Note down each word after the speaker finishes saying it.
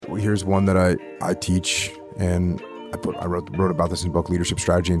here's one that I teach, and I wrote about this in the book Leadership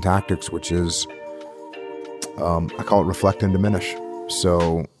Strategy and Tactics, which is I call it reflect and diminish.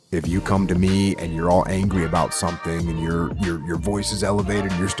 So if you come to me and you're all angry about something and your voice is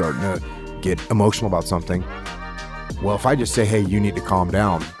elevated and you're starting to get emotional about something, well, if I just say, hey, you need to calm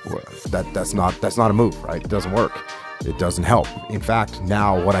down, well, that's not a move, right? It doesn't work. It doesn't help. In fact,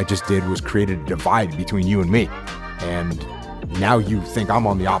 now what I just did was created a divide between you and me. And now you think I'm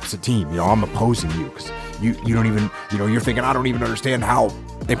on the opposite team. I'm opposing you because you don't even, you're thinking I don't even understand how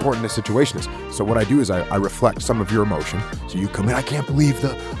important this situation is. So what I do is I reflect some of your emotion. So you come in, I can't believe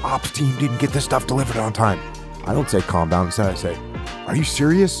the ops team didn't get this stuff delivered on time. I don't say calm down. Instead I say, are you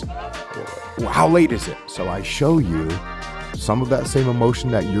serious? How late is it? So I show you some of that same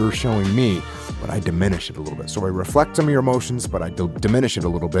emotion that you're showing me, but I diminish it a little bit. So I reflect some of your emotions, but I diminish it a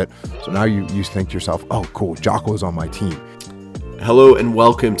little bit. So now you think to yourself, oh, cool, Jocko's on my team. Hello and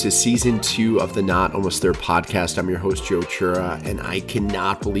welcome to Season 2 of the Not Almost There podcast. I'm your host, Joe Chura, and I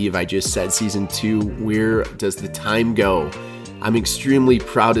cannot believe I just said Season 2. Where does the time go? I'm extremely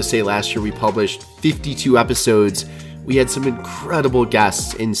proud to say last year we published 52 episodes. We had some incredible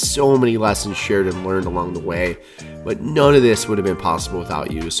guests and so many lessons shared and learned along the way, but none of this would have been possible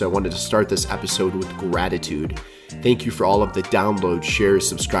without you. So I wanted to start this episode with gratitude. Thank you for all of the downloads, shares,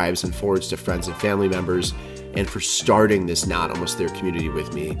 subscribes, and forwards to friends and family members, and for starting this Not Almost There community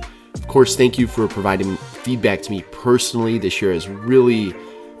with me. Of course, thank you for providing feedback to me personally. This year has really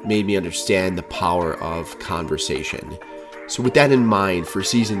made me understand the power of conversation. So with that in mind, for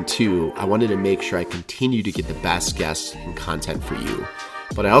Season 2, I wanted to make sure I continue to get the best guests and content for you.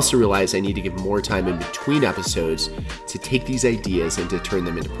 But I also realized I need to give more time in between episodes to take these ideas and to turn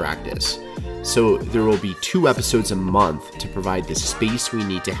them into practice. So there will be 2 episodes a month to provide the space we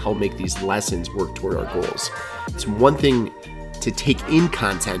need to help make these lessons work toward our goals. It's one thing to take in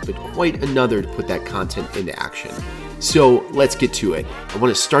content, but quite another to put that content into action. So let's get to it. I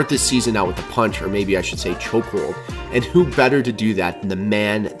want to start this season out with a punch, or maybe I should say chokehold. And who better to do that than the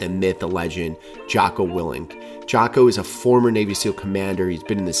man, the myth, the legend, Jocko Willink. Jocko is a former Navy SEAL commander. He's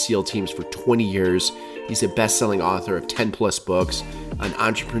been in the SEAL teams for 20 years. He's a best-selling author of 10 plus books, an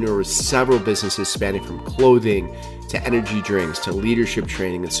entrepreneur with several businesses spanning from clothing to energy drinks to leadership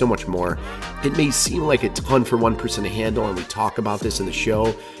training and so much more. It may seem like a ton for one person to handle, and we talk about this in the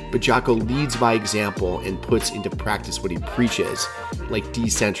show, but Jocko leads by example and puts into practice what he preaches, like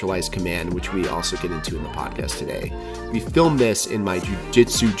decentralized command, which we also get into in the podcast today. We filmed this in my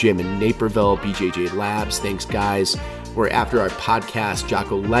jiu-jitsu gym in Naperville, BJJ Labs. Thanks, guys. Where after our podcast,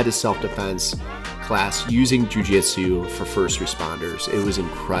 Jocko led a self-defense class using jiu-jitsu for first responders. It was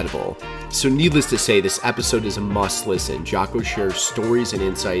incredible. So needless to say, this episode is a must listen. Jocko shares stories and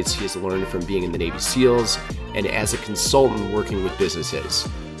insights he has learned from being in the Navy SEALs and as a consultant working with businesses.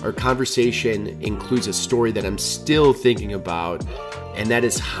 Our conversation includes a story that I'm still thinking about, and that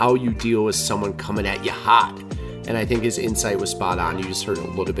is how you deal with someone coming at you hot. And I think his insight was spot on. You just heard a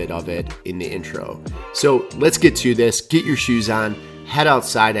little bit of it in the intro. So let's get to this. Get your shoes on. Head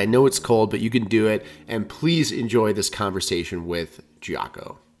outside. I know it's cold, but you can do it. And please enjoy this conversation with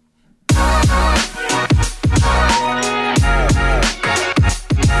Jocko.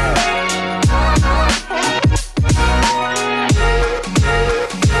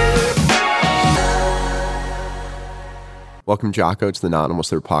 Welcome, Jocko, to the Not Almost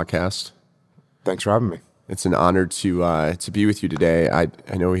There podcast. Thanks for having me. It's an honor to be with you today. I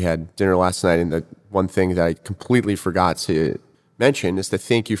know we had dinner last night, and the one thing that I completely forgot to mention is to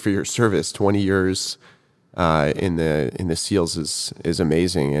thank you for your service. 20 years in the SEALs is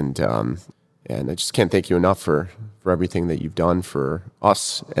amazing, and I just can't thank you enough for everything that you've done for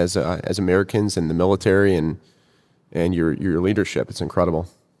us as Americans and the military and your leadership. It's incredible.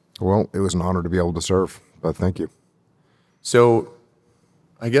 Well, it was an honor to be able to serve, but thank you. So,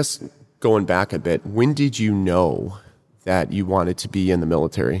 I guess going back a bit, when did you know that you wanted to be in the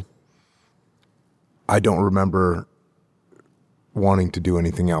military? I don't remember wanting to do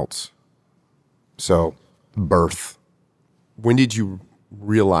anything else. So, birth. When did you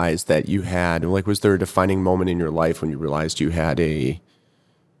realize that you had, was there a defining moment in your life when you realized you had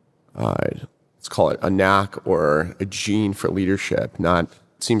let's call it a knack or a gene for leadership? It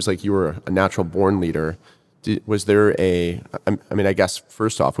seems like you were a natural born leader. Was there I guess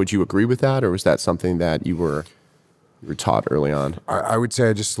first off, would you agree with that, or was that something that you were taught early on? I would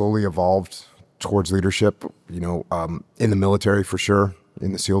say I just slowly evolved towards leadership, in the military for sure.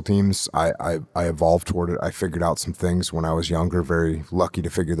 In the SEAL teams, I evolved toward it. I figured out some things when I was younger, very lucky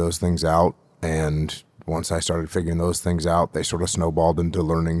to figure those things out. And once I started figuring those things out, they sort of snowballed into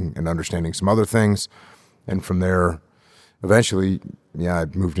learning and understanding some other things. And from there, eventually, I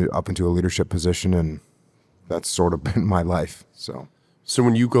moved up into a leadership position, and that's sort of been my life. So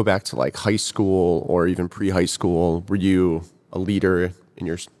when you go back to like high school or even pre-high school, were you a leader in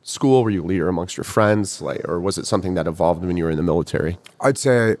your school? Were you a leader amongst your friends? Or was it something that evolved when you were in the military? I'd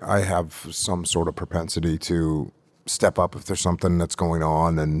say I have some sort of propensity to step up if there's something that's going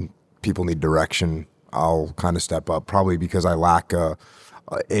on and people need direction. I'll kind of step up, probably because I lack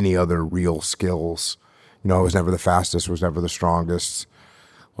any other real skills. I was never the fastest, was never the strongest,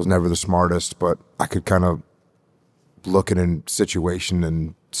 was never the smartest, but I could kind of look at a situation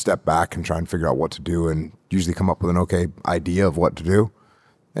and step back and try and figure out what to do, and usually come up with an okay idea of what to do,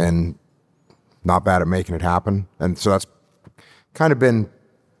 and not bad at making it happen. And so that's kind of been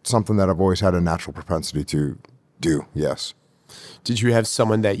something that I've always had a natural propensity to do, yes. Did you have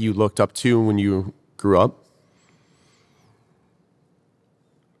someone that you looked up to when you grew up?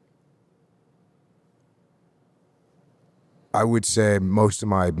 I would say most of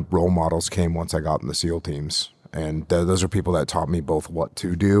my role models came once I got in the SEAL teams. And those are people that taught me both what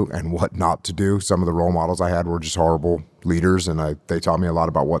to do and what not to do. Some of the role models I had were just horrible leaders, and they taught me a lot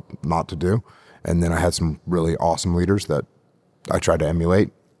about what not to do. And then I had some really awesome leaders that I tried to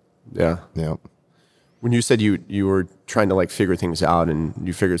emulate. Yeah. Yeah. When you said you were trying to like figure things out, and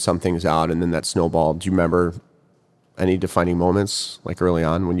you figured some things out, and then that snowballed, do you remember any defining moments like early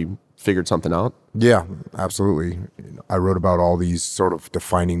on when you figured something out? Yeah, absolutely. I wrote about all these sort of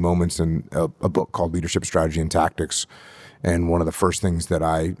defining moments in a book called Leadership Strategy and Tactics. And one of the first things that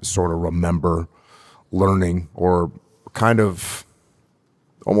I sort of remember learning, or kind of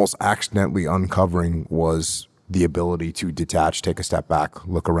almost accidentally uncovering, was the ability to detach, take a step back,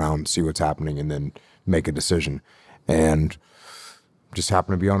 look around, see what's happening, and then make a decision. And just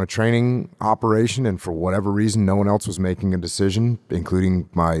happened to be on a training operation, and for whatever reason, no one else was making a decision, including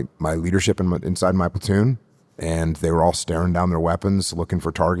my leadership inside my platoon. And they were all staring down their weapons, looking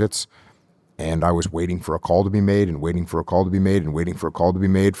for targets. And I was waiting for a call to be made, and waiting for a call to be made, and waiting for a call to be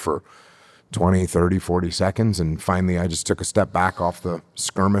made for 20, 30, 40 seconds. And finally, I just took a step back off the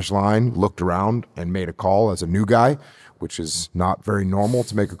skirmish line, looked around, and made a call as a new guy, which is not very normal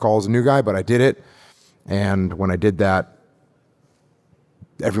to make a call as a new guy, but I did it. And when I did that,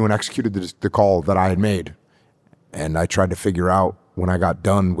 everyone executed the call that I had made. And I tried to figure out, when I got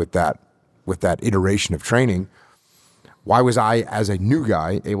done with that iteration of training, why was I, as a new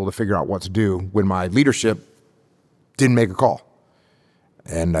guy, able to figure out what to do when my leadership didn't make a call?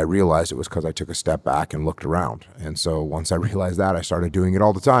 And I realized it was because I took a step back and looked around. And so once I realized that, I started doing it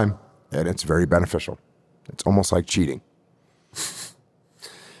all the time, and it's very beneficial. It's almost like cheating.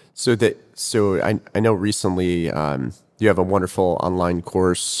 So I know recently you have a wonderful online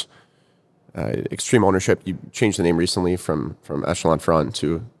course, Extreme Ownership. You changed the name recently from Echelon Front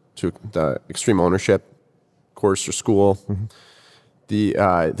to the Extreme Ownership course or school. Mm-hmm. The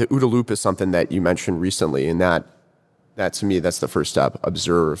OODA loop is something that you mentioned recently, and that to me, that's the first step.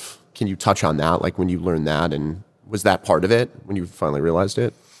 Observe. Can you touch on that? Like when you learned that, and was that part of it when you finally realized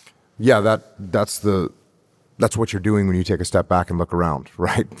it? Yeah, that's what you're doing when you take a step back and look around,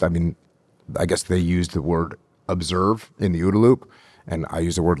 right? I mean, I guess they used the word observe in the OODA loop, and I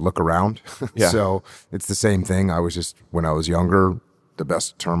use the word look around. Yeah. So it's the same thing. When I was younger, the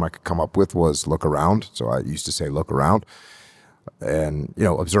best term I could come up with was look around. So I used to say look around. And,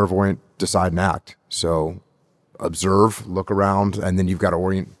 observe, orient, decide, and act. So observe, look around, and then you've got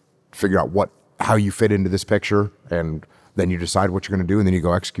to figure out how you fit into this picture, and then you decide what you're going to do, and then you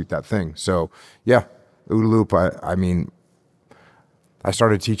go execute that thing. So yeah, OODA loop, I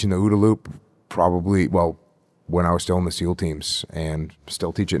started teaching the OODA loop probably, when I was still in the SEAL teams, and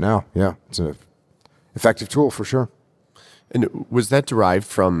still teach it now. Yeah, it's an effective tool for sure. And was that derived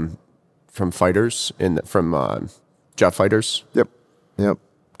from fighters from jet fighters? Yep.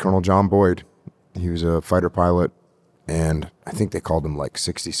 Colonel John Boyd, he was a fighter pilot, and I think they called him like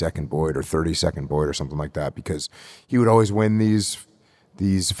 60-second Boyd or 30-second Boyd or something like that, because he would always win these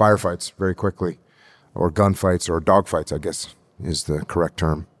firefights very quickly, or gunfights, or dogfights, I guess is the correct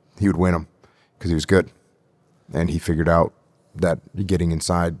term. He would win them because he was good. And he figured out that getting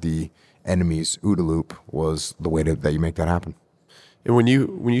inside the enemy's OODA loop was the way that you make that happen. And when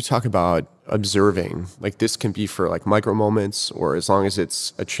you talk about observing, like this can be for like micro moments, or as long as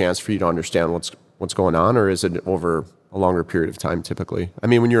it's a chance for you to understand what's going on, or is it over a longer period of time typically? I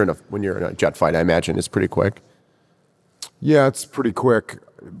mean, when you're in a jet fight, I imagine it's pretty quick. Yeah, it's pretty quick.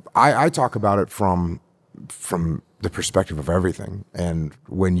 I talk about it from the perspective of everything. And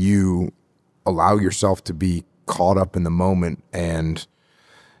when you allow yourself to be caught up in the moment, and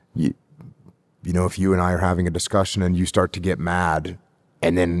if you and I are having a discussion and you start to get mad,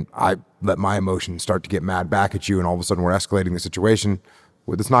 and then I let my emotions start to get mad back at you, and all of a sudden we're escalating the situation,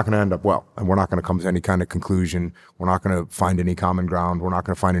 well, it's not going to end up well, and we're not going to come to any kind of conclusion. We're not going to find any common ground. We're not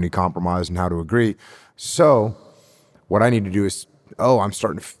going to find any compromise in how to agree. So what I need to do is, I'm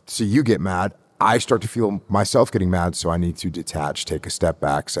starting to see you get mad. I start to feel myself getting mad, so I need to detach, take a step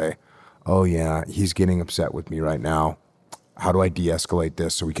back, say, oh yeah, he's getting upset with me right now. How do I de-escalate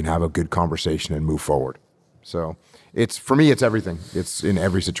this so we can have a good conversation and move forward? So for me, it's everything. It's in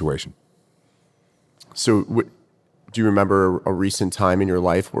every situation. So do you remember a recent time in your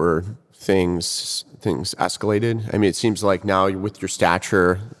life where things escalated? I mean, it seems like now with your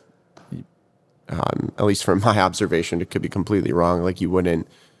stature, at least from my observation, it could be completely wrong. Like you wouldn't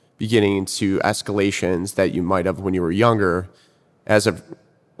be getting into escalations that you might have when you were younger.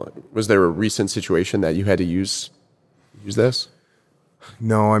 Was there a recent situation that you had to use this?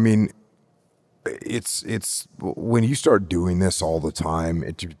 No, I mean, it's when you start doing this all the time,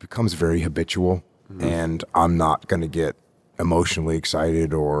 it becomes very habitual. And I'm not going to get emotionally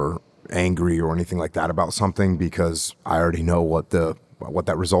excited or angry or anything like that about something because I already know what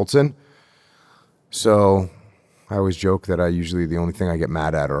that results in. So I always joke that the only thing I get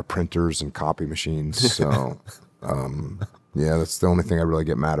mad at are printers and copy machines. So yeah, that's the only thing I really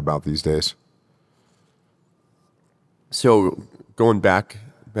get mad about these days. So going back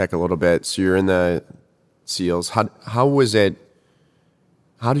a little bit, so you're in the SEALs. How was it?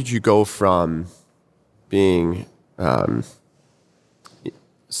 How did you go from being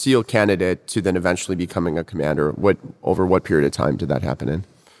SEAL candidate to then eventually becoming a commander? Over what period of time did that happen in?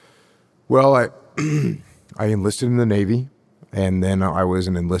 Well, I enlisted in the Navy, and then I was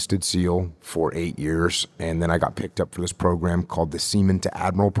an enlisted SEAL for 8 years, and then I got picked up for this program called the Seaman to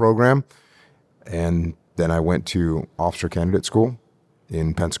Admiral program, and then I went to officer candidate school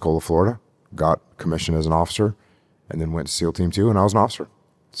in Pensacola, Florida, got commissioned as an officer, and then went to SEAL Team 2, and I was an officer.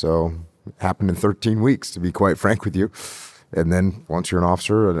 So it happened in 13 weeks, to be quite frank with you. And then once you're an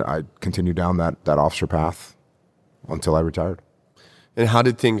officer, I continued down that officer path until I retired. And how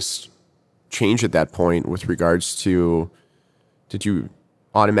did things change at that point with regards to, did you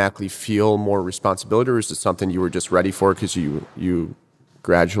automatically feel more responsibility, or is it something you were just ready for because you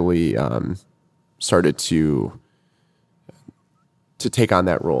gradually started to take on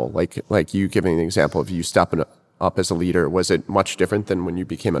that role? Like you giving an example of you stepping up as a leader, was it much different than when you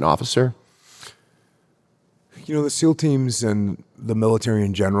became an officer? You know, the SEAL teams and the military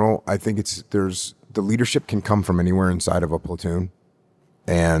in general, I think the leadership can come from anywhere inside of a platoon.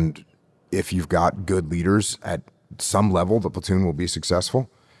 And if you've got good leaders at some level, the platoon will be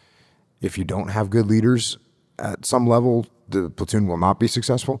successful. If you don't have good leaders at some level, the platoon will not be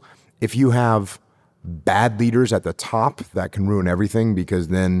successful. If you have bad leaders at the top, that can ruin everything because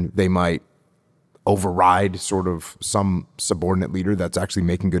then they might override sort of some subordinate leader that's actually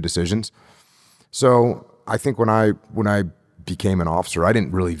making good decisions. So I think when I became an officer, I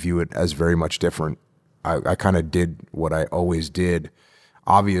didn't really view it as very much different. I kind of did what I always did.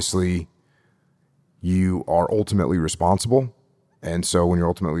 Obviously, you are ultimately responsible. And so when you're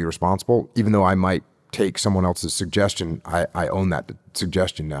ultimately responsible, even though I might take someone else's suggestion, I own that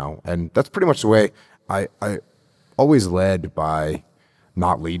suggestion now. And that's pretty much the way I always led by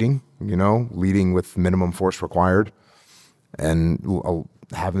not leading, leading with minimum force required, and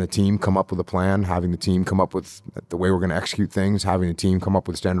having the team come up with a plan, having the team come up with the way we're going to execute things, having the team come up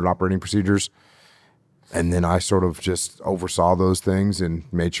with standard operating procedures. And then I sort of just oversaw those things and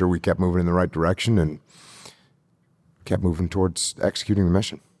made sure we kept moving in the right direction and kept moving towards executing the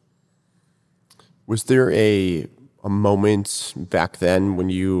mission. Was there a moment back then when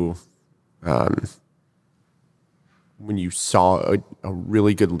you saw a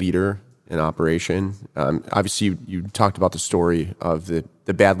really good leader in operation? Obviously, you talked about the story of the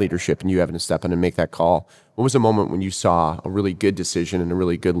bad leadership and you having to step in and make that call. What was the moment when you saw a really good decision and a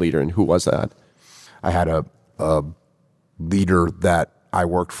really good leader, and who was that? I had a leader that I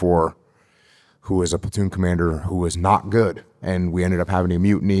worked for who was a platoon commander who was not good, and we ended up having a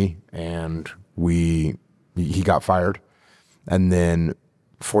mutiny, and he got fired. And then,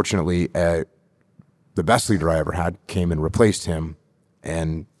 fortunately, the best leader I ever had came and replaced him,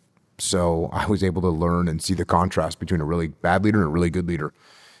 and so I was able to learn and see the contrast between a really bad leader and a really good leader,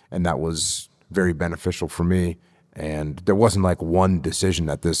 and that was very beneficial for me. And there wasn't like one decision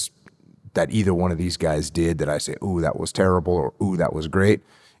that either one of these guys did that I say, ooh, that was terrible, or ooh, that was great.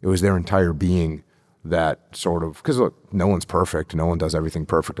 It was their entire being that sort of, because look, no one's perfect. No one does everything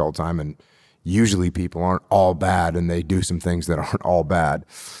perfect all the time. And usually people aren't all bad and they do some things that aren't all bad.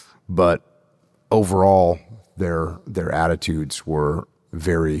 But overall, their attitudes were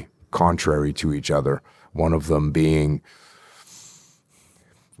very contrary to each other. One of them being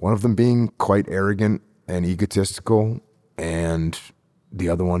One of them being quite arrogant and egotistical, and the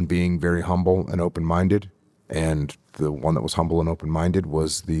other one being very humble and open-minded. And the one that was humble and open-minded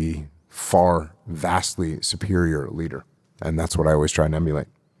was the far, vastly superior leader. And that's what I always try and emulate.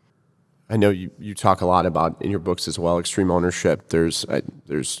 I know you talk a lot about in your books as well, extreme ownership. There's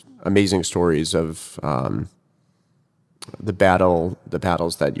amazing stories of the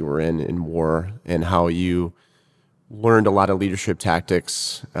battles that you were in war, and how you learned a lot of leadership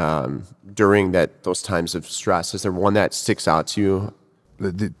tactics during those times of stress. Is there one that sticks out to you?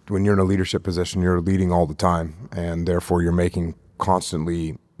 When you're in a leadership position, you're leading all the time, and therefore you're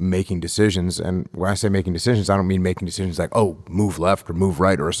constantly making decisions. And when I say making decisions, I don't mean making decisions like, oh, move left or move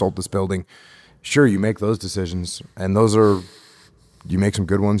right or assault this building. Sure, you make those decisions, and you make some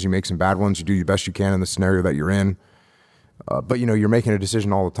good ones, you make some bad ones, you do the best you can in the scenario that you're in. But you're making a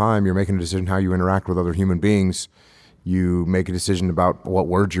decision all the time. You're making a decision how you interact with other human beings. You make a decision about what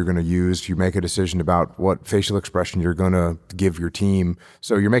words you're going to use. You make a decision about what facial expression you're going to give your team.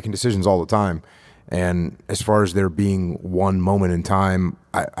 So you're making decisions all the time. And as far as there being one moment in time,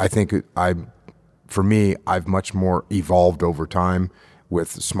 I think for me, I've much more evolved over time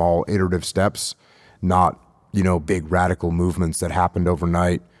with small iterative steps, not, big radical movements that happened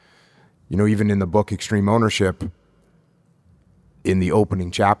overnight. Even in the book, Extreme Ownership, in the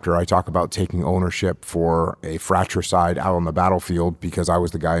opening chapter, I talk about taking ownership for a fratricide out on the battlefield because I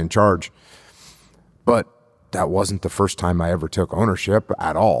was the guy in charge. But that wasn't the first time I ever took ownership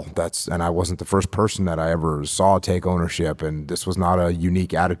at all. And I wasn't the first person that I ever saw take ownership. And this was not a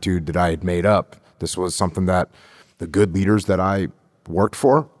unique attitude that I had made up. This was something that the good leaders that I worked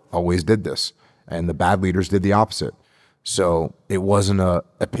for always did this, and the bad leaders did the opposite. So it wasn't a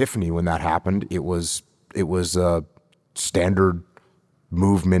epiphany when that happened. It was a standard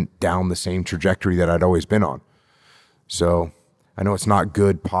movement down the same trajectory that I'd always been on. So I know it's not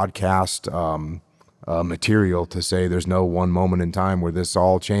good podcast material to say there's no one moment in time where this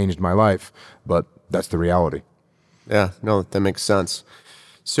all changed my life, but that's the reality. Yeah, no, that makes sense.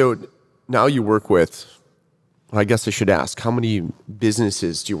 So now you work with, I guess I should ask, how many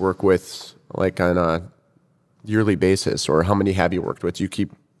businesses do you work with, like on a yearly basis, or how many have you worked with? Do you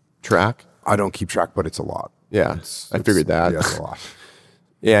keep track? I don't keep track, but it's a lot. Yeah, I figured that. Yeah, it's a lot.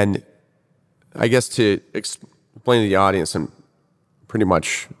 And I guess to explain to the audience, and pretty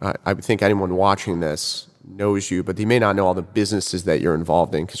much I would think anyone watching this knows you, but they may not know all the businesses that you're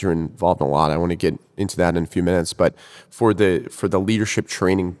involved in, because you're involved in a lot. I want to get into that in a few minutes. But for the leadership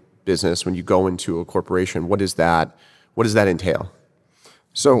training business, when you go into a corporation, what does that entail?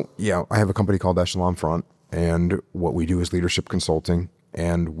 So, yeah, I have a company called Echelon Front, and what we do is leadership consulting,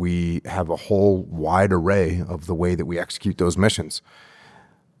 and we have a whole wide array of the way that we execute those missions.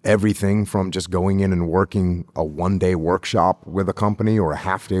 Everything from just going in and working a one-day workshop with a company or a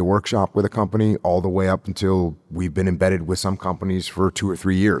half-day workshop with a company, all the way up until we've been embedded with some companies for 2 or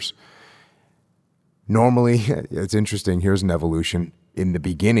 3 years. Normally, it's interesting, here's an evolution. In the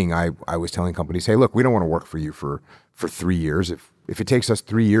beginning, I was telling companies, hey, look, we don't want to work for you for 3 years. If it takes us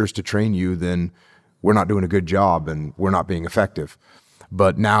 3 years to train you, then we're not doing a good job and we're not being effective.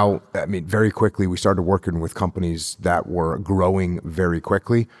 But now, very quickly, we started working with companies that were growing very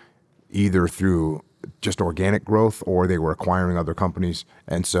quickly, either through just organic growth or they were acquiring other companies.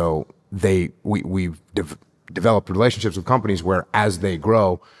 And so we've developed relationships with companies where, as they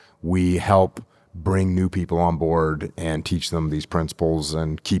grow, we help bring new people on board and teach them these principles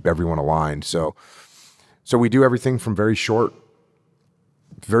and keep everyone aligned. So we do everything from very short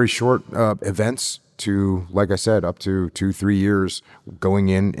events to, like I said, up to 2-3 years, going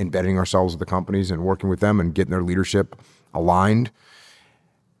in, embedding ourselves with the companies and working with them and getting their leadership aligned.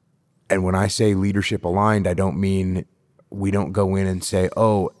 And when I say leadership aligned, I don't mean we don't go in and say,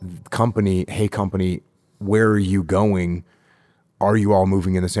 oh, company, hey company, where are you going? Are you all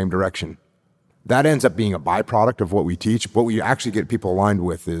moving in the same direction? That ends up being a byproduct of what we teach. What we actually get people aligned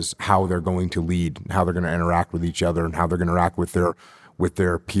with is how they're going to lead, how they're going to interact with each other, and how they're going to interact with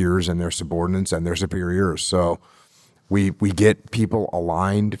their peers and their subordinates and their superiors. So we get people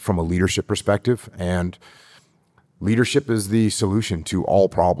aligned from a leadership perspective, and leadership is the solution to all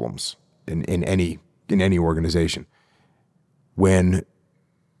problems in any organization. When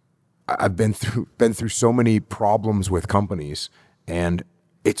I've been through so many problems with companies, and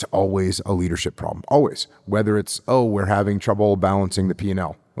it's always a leadership problem, always. Whether it's, oh, we're having trouble balancing the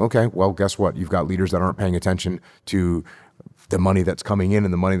P&L. Okay, well, guess what? You've got leaders that aren't paying attention to the money that's coming in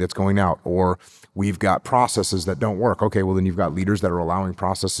and the money that's going out. Or we've got processes that don't work. Okay, well, then you've got leaders that are allowing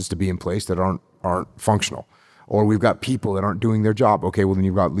processes to be in place that aren't functional. Or we've got people that aren't doing their job. Okay, well then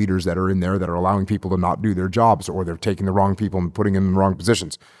you've got leaders that are in there that are allowing people to not do their jobs, or they're taking the wrong people and putting them in the wrong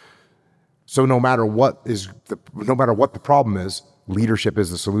positions. So no matter what the problem is, leadership is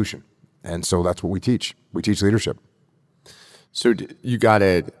the solution. And so that's what we teach. We teach leadership. So you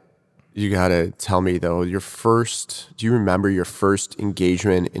gotta tell me though, do you remember your first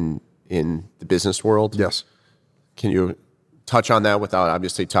engagement in the business world? Yes. Can you touch on that without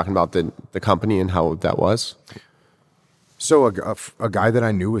obviously talking about the company and how that was? So a guy that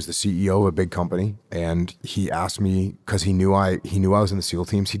I knew was the CEO of a big company, and he asked me, because he knew I was in the SEAL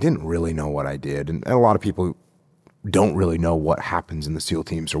teams. He didn't really know what I did, and a lot of people don't really know what happens in the SEAL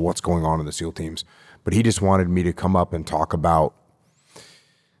teams or what's going on in the SEAL teams. But he just wanted me to come up and talk about,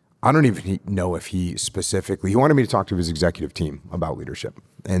 I don't even know if he wanted me to talk to his executive team about leadership.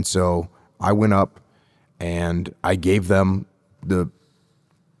 And so I went up and I gave them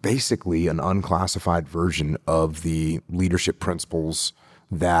basically an unclassified version of the leadership principles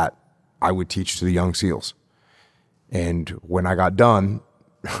that I would teach to the young SEALs. And when I got done,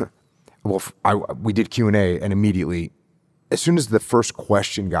 we did Q&A, and immediately, as soon as the first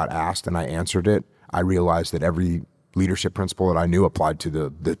question got asked and I answered it, I realized that every leadership principle that I knew applied to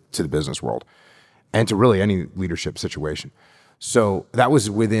the business world and to really any leadership situation. So that was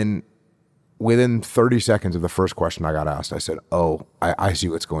within 30 seconds of the first question I got asked. I said, oh, I see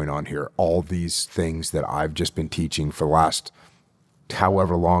what's going on here. All these things that I've just been teaching for the last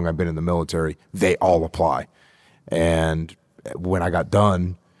however long I've been in the military, they all apply. And when I got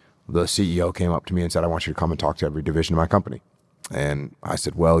done, the CEO came up to me and said, I want you to come and talk to every division of my company. And I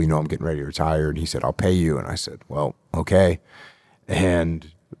said, well, I'm getting ready to retire. And he said, I'll pay you. And I said, well, okay.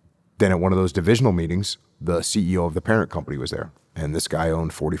 And then at one of those divisional meetings, the CEO of the parent company was there. And this guy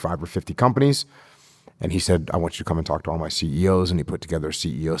owned 45 or 50 companies. And he said, I want you to come and talk to all my CEOs. And he put together a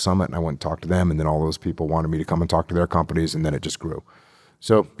CEO summit, and I went and talked to them. And then all those people wanted me to come and talk to their companies. And then it just grew.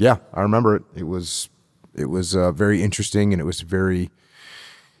 So yeah, I remember it. It was very interesting. And I was very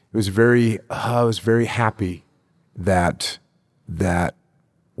happy that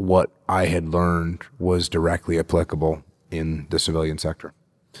what I had learned was directly applicable in the civilian sector.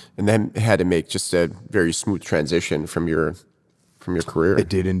 And then had to make just a very smooth transition from your career. It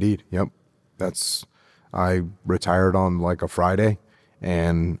did indeed. Yep. I retired on like a Friday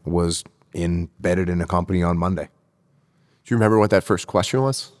and was embedded in a company on Monday. Do you remember what that first question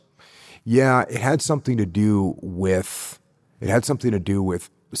was? Yeah, it had something to do with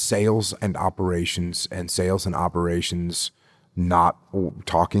sales and operations not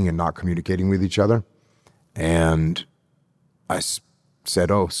talking and not communicating with each other. And I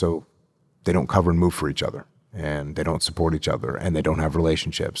said, oh, so they don't cover and move for each other, and they don't support each other, and they don't have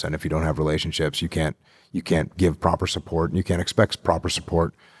relationships. And if you don't have relationships, you can't give proper support, and you can't expect proper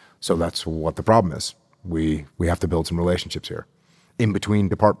support. So that's what the problem is. We have to build some relationships here in between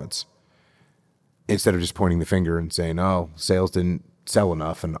departments, instead of just pointing the finger and saying, oh, sales didn't sell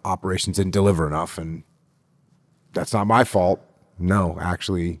enough and operations didn't deliver enough, and that's not my fault. No,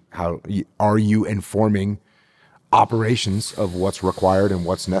 actually, how are you informing operations of what's required and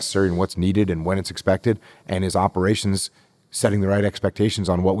what's necessary and what's needed and when it's expected? And is operations setting the right expectations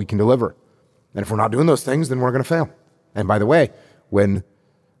on what we can deliver? And if we're not doing those things, then we're going to fail. And by the way, when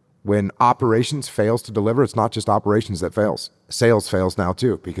operations fails to deliver, it's not just operations that fails. Sales fails now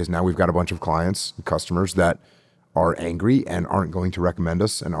too, because now we've got a bunch of clients and customers that are angry and aren't going to recommend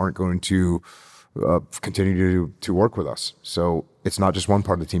us and aren't going to continue to work with us. So it's not just one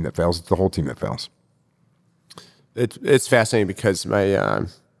part of the team that fails, it's the whole team that fails. It's fascinating because I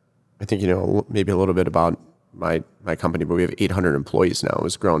think, maybe a little bit about my company, but we have 800 employees now. It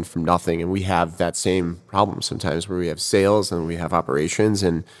was grown from nothing. And we have that same problem sometimes where we have sales and we have operations,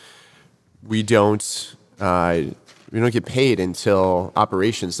 and we don't get paid until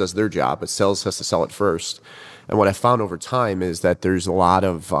operations does their job, but sales has to sell it first. And what I found over time is that there's a lot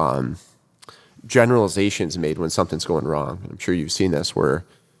of generalizations made when something's going wrong. I'm sure you've seen this, where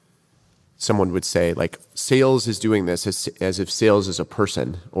someone would say, like, sales is doing this as if sales is a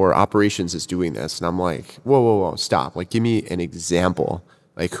person, or operations is doing this. And I'm like, whoa, stop. Like, give me an example.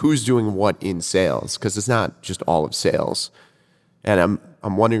 Like, who's doing what in sales? Because it's not just all of sales. And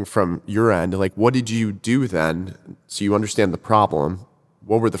I'm wondering from your end, like, what did you do then so you understand the problem?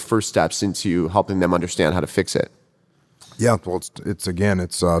 What were the first steps into helping them understand how to fix it? Yeah, well, it's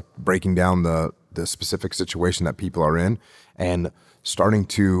breaking down the specific situation that people are in and starting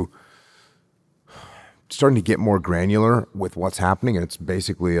to get more granular with what's happening. And it's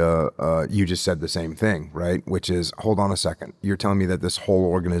basically you just said the same thing, right? Which is, hold on a second. You're telling me that this whole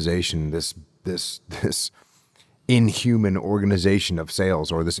organization, this inhuman organization of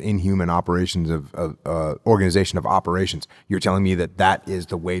sales or this inhuman operations of organization of operations. You're telling me that that is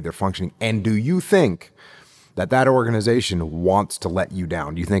the way they're functioning. And do you think that that organization wants to let you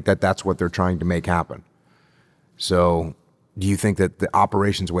down? Do you think that that's what they're trying to make happen? So do you think that the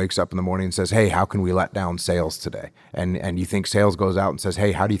operations wakes up in the morning and says, hey, how can we let down sales today? And you think sales goes out and says,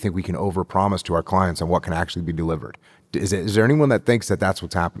 hey, how do you think we can overpromise to our clients and what can actually be delivered? Is there anyone that thinks that that's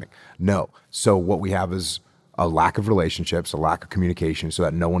what's happening? No. So what we have is a lack of relationships, a lack of communication, so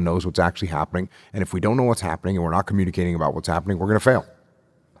that no one knows what's actually happening. And if we don't know what's happening and we're not communicating about what's happening, we're going to fail.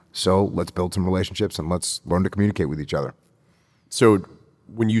 So let's build some relationships and let's learn to communicate with each other. So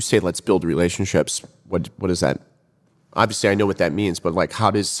when you say let's build relationships, what is that? Obviously, I know what that means, but like,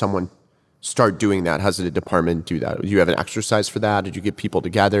 how does someone start doing that? How does a department do that? Do you have an exercise for that? Did you get people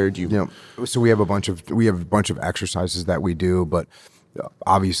together? So we have a bunch of exercises that we do, but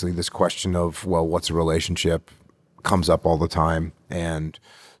obviously this question of, well, what's a relationship comes up all the time. And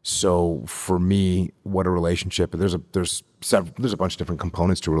so for me, what a relationship, there's a bunch of different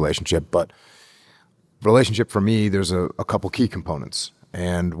components to a relationship, but relationship for me, there's a couple key components.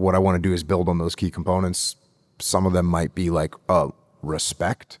 And what I want to do is build on those key components. Some of them might be like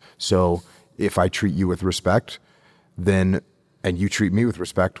respect. So if I treat you with respect, then and you treat me with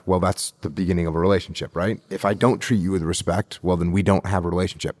respect, well, that's the beginning of a relationship, right? If I don't treat you with respect, well, then we don't have a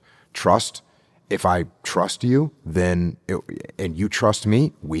relationship. Trust, if I trust you, and you trust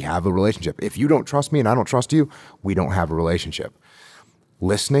me, we have a relationship. If you don't trust me and I don't trust you, we don't have a relationship.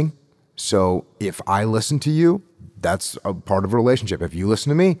 Listening, so if I listen to you, that's a part of a relationship. If you listen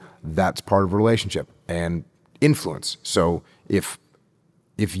to me, that's part of a relationship. And influence, so if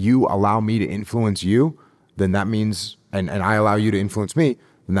you allow me to influence you, then that means, and I allow you to influence me,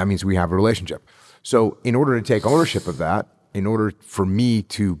 then that means we have a relationship. So in order to take ownership of that, in order for me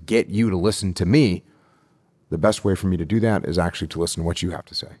to get you to listen to me, the best way for me to do that is actually to listen to what you have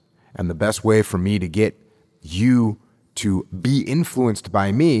to say. And the best way for me to get you to be influenced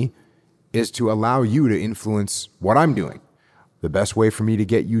by me is to allow you to influence what I'm doing. The best way for me to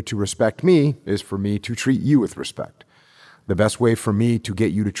get you to respect me is for me to treat you with respect. The best way for me to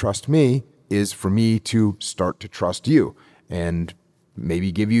get you to trust me is for me to start to trust you and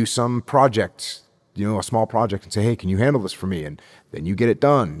maybe give you some project, a small project, and say, hey, can you handle this for me? And then you get it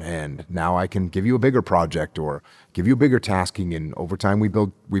done. And now I can give you a bigger project or give you a bigger tasking. And over time we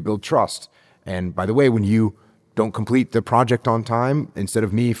build trust. And by the way, when you don't complete the project on time, instead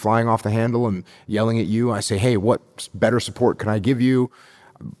of me flying off the handle and yelling at you, I say, hey, what better support can I give you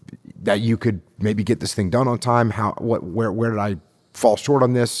that you could maybe get this thing done on time? Where did I fall short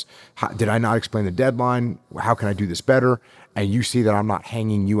on this? Did I not explain the deadline? How can I do this better? And you see that I'm not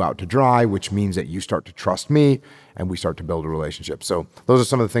hanging you out to dry, which means that you start to trust me and we start to build a relationship. So those are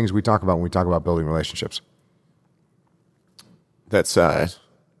some of the things we talk about when we talk about building relationships. That's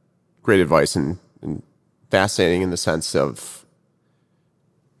great advice and fascinating in the sense of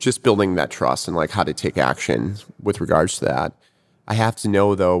just building that trust and like how to take action with regards to that. I have to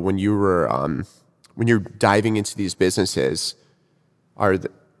know though, when you're diving into these businesses,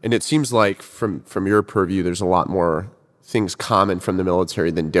 and it seems like from your purview, there's a lot more things common from the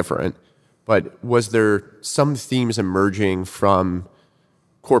military than different. But was there some themes emerging from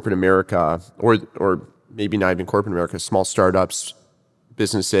corporate America, or maybe not even corporate America, small startups,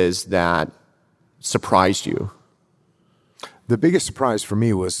 businesses that surprised you? The biggest surprise for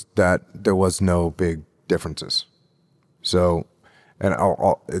me was that there was no big differences. So, and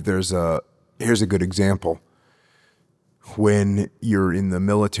here's a good example. When you're in the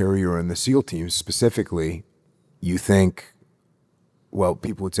military or in the SEAL teams specifically, you think, well,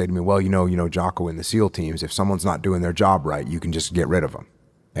 people would say to me, well, Jocko, in the SEAL teams, if someone's not doing their job right, you can just get rid of them.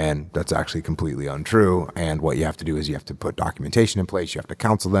 And that's actually completely untrue. And what you have to do is you have to put documentation in place. You have to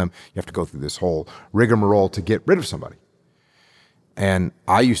counsel them. You have to go through this whole rigmarole to get rid of somebody. And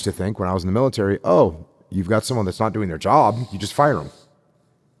I used to think when I was in the military, oh, you've got someone that's not doing their job, you just fire them.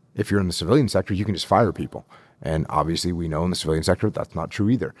 If you're in the civilian sector, you can just fire people. And obviously we know in the civilian sector that's not true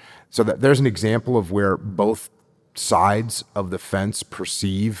either. So there's an example of where both sides of the fence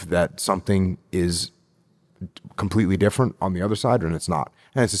perceive that something is completely different on the other side, and it's not.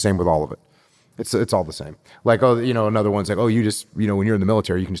 And it's the same with all of it. It's all the same. Like, another one's like, you just, when you're in the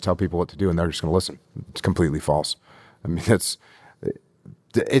military, you can just tell people what to do and they're just going to listen. It's completely false. I mean,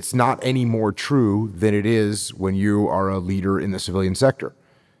 it's not any more true than it is when you are a leader in the civilian sector.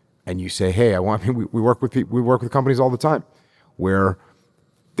 And you say, hey, we work with companies all the time where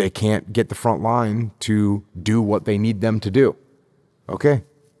they can't get the front line to do what they need them to do. Okay.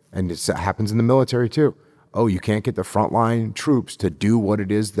 And it happens in the military too. Oh, you can't get the frontline troops to do what it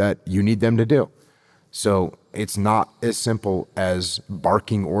is that you need them to do. So it's not as simple as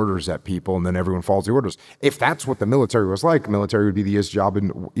barking orders at people and then everyone follows the orders. If that's what the military was like, military would be the easiest job in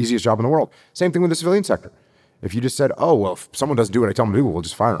the world. Same thing with the civilian sector. If you just said, oh, well, if someone doesn't do what I tell them to do, we'll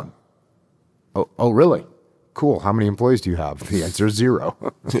just fire them. Oh, really? Cool. How many employees do you have? The answer is 0.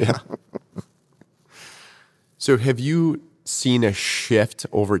 Yeah. So have you seen a shift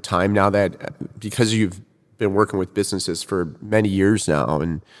over time now that, because you've been working with businesses for many years now,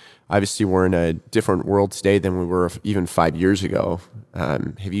 and obviously we're in a different world today than we were even 5 years ago.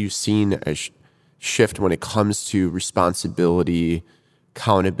 Have you seen a shift when it comes to responsibility,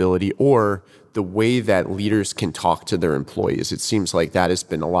 accountability, or the way that leaders can talk to their employees? It seems like that has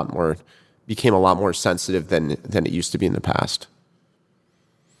been became a lot more sensitive than it used to be in the past.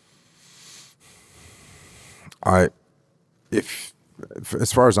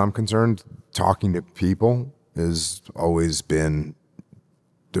 As far as I'm concerned, talking to people has always been,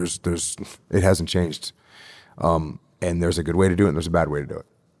 it hasn't changed. And there's a good way to do it and there's a bad way to do it.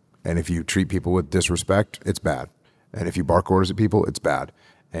 And if you treat people with disrespect, it's bad. And if you bark orders at people, it's bad.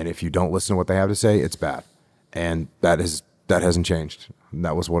 And if you don't listen to what they have to say, it's bad. And that hasn't changed. And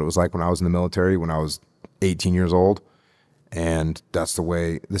that was what it was like when I was in the military, when I was 18 years old. And that's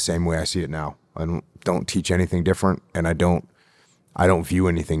the same way I see it now. I don't teach anything different, and I don't view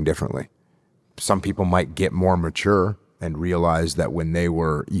anything differently. Some people might get more mature and realize that when they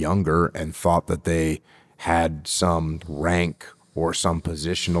were younger and thought that they had some rank or some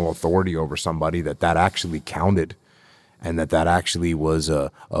positional authority over somebody, that actually counted, and that actually was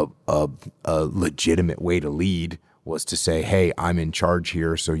a legitimate way to lead, was to say, hey, I'm in charge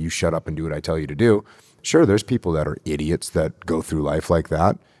here, so you shut up and do what I tell you to do. Sure, there's people that are idiots that go through life like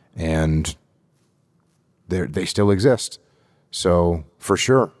that, and they still exist. So for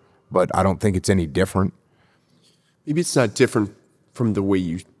sure, but I don't think it's any different. Maybe it's not different from the way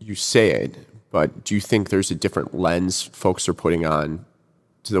you say it, but do you think there's a different lens folks are putting on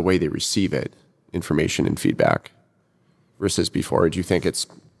to the way they receive it, information and feedback, versus before? Or do you think it's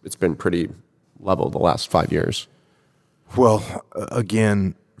been pretty level the last 5 years? Well,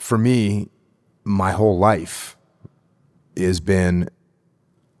 again, for me, my whole life there's been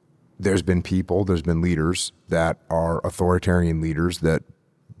leaders that are authoritarian leaders that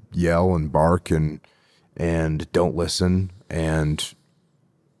yell and bark and don't listen and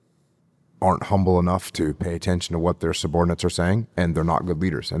aren't humble enough to pay attention to what their subordinates are saying, and they're not good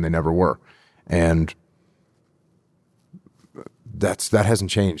leaders, and they never were. And that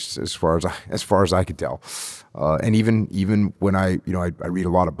hasn't changed as far as I could tell. And even when I read a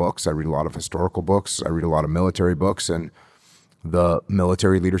lot of books, I read a lot of historical books, I read a lot of military books, and the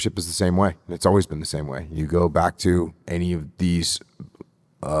military leadership is the same way. It's always been the same way. You go back to any of these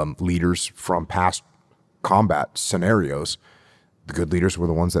leaders from past combat scenarios, the good leaders were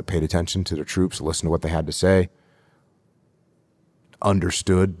the ones that paid attention to their troops, listened to what they had to say,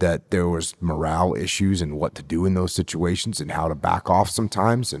 understood that there was morale issues and what to do in those situations and how to back off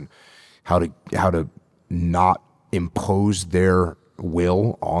sometimes and how to not impose their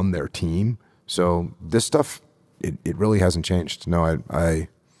will on their team. So this stuff, it really hasn't changed. No,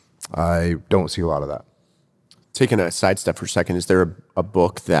 I don't see a lot of that. Taking a sidestep for a second, is there a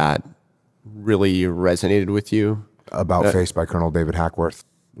book that really resonated with you? About Face by Colonel David Hackworth.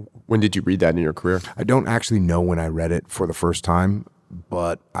 When did you read that in your career? I don't actually know when I read it for the first time,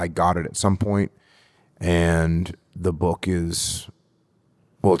 but I got it at some point, and the book is,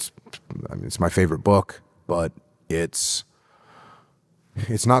 well, it's my favorite book, but it's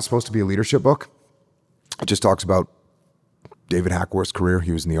not supposed to be a leadership book. It just talks about David Hackworth's career.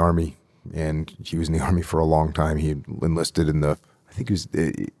 He was in the Army, and he was in the Army for a long time. He enlisted in I think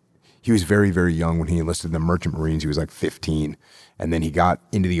he was very, very young when he enlisted in the Merchant Marines. He was like 15. And then he got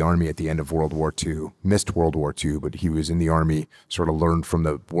into the Army at the end of World War II, missed World War II, but he was in the Army, sort of learned from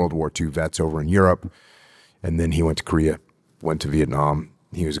the World War II vets over in Europe. And then he went to Korea, went to Vietnam.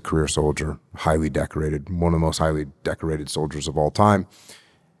 He was a career soldier, highly decorated, one of the most highly decorated soldiers of all time.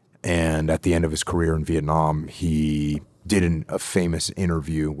 And at the end of his career in Vietnam, he did a famous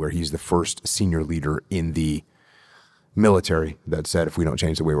interview where he's the first senior leader in the military that said, if we don't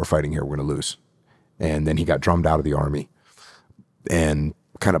change the way we're fighting here, we're going to lose. And then he got drummed out of the Army and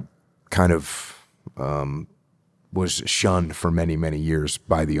kind of was shunned for many, many years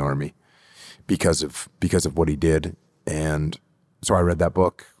by the Army because of what he did. And so I read that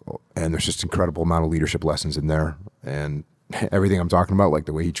book, and there's just incredible amount of leadership lessons in there. And everything I'm talking about, like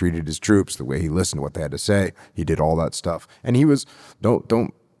the way he treated his troops, the way he listened to what they had to say, he did all that stuff. And he was,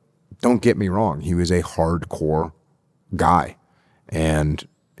 don't get me wrong, he was a hardcore guy, and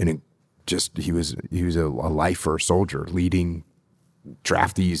he was a lifer soldier leading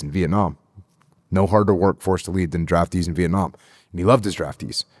draftees in Vietnam. No harder workforce to lead than draftees in Vietnam. And he loved his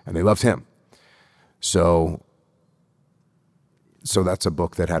draftees, and they loved him. So that's a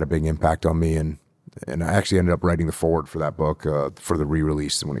book that had a big impact on me, and I actually ended up writing the foreword for that book for the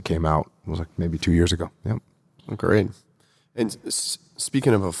re-release when it came out. It was like maybe 2 years ago. Yep. Great. And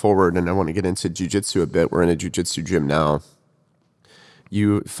speaking of a foreword, and I want to get into jiu-jitsu a bit. We're in a jiu-jitsu gym now.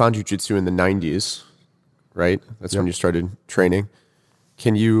 You found jiu-jitsu in the 90s, right? That's when you started training.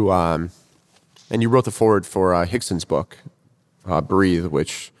 Can you, and you wrote the foreword for Rickson's book, Breathe,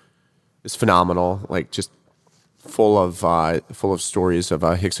 which is phenomenal, like just full of stories of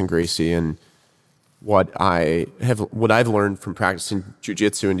Rickson Gracie and what I've learned from practicing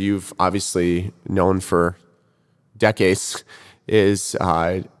jiu-jitsu, and you've obviously known for decades, is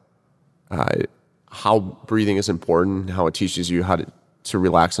how breathing is important, how it teaches you how to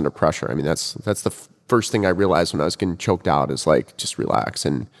relax under pressure. I mean, that's the first thing I realized when I was getting choked out, is like, just relax.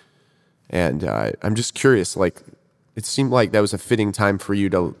 And I'm just curious, like, it seemed like that was a fitting time for you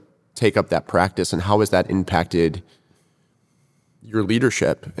to take up that practice, and how has that impacted your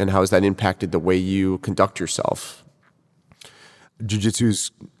leadership, and how has that impacted the way you conduct yourself?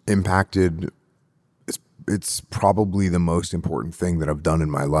 Jiu-jitsu's impacted, it's probably the most important thing that I've done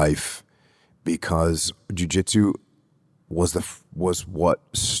in my life, because jiu-jitsu was what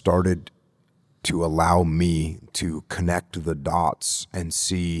started to allow me to connect the dots and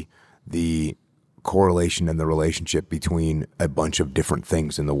see the correlation and the relationship between a bunch of different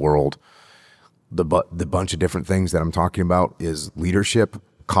things in the world. The bunch of different things that I'm talking about is leadership,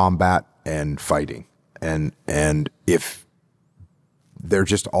 combat, and fighting. And if they're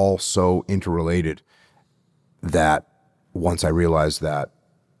just all so interrelated, that once I realized that,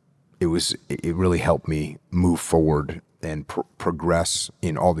 it really helped me move forward and progress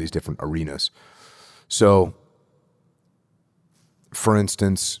in all these different arenas. So, for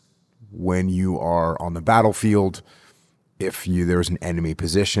instance, when you are on the battlefield, if there's an enemy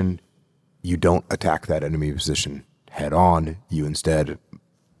position, you don't attack that enemy position head on. You instead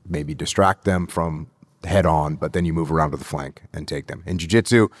maybe distract them from head on, but then you move around to the flank and take them. In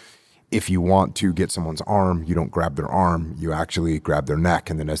jiu-jitsu, if you want to get someone's arm, you don't grab their arm, you actually grab their neck,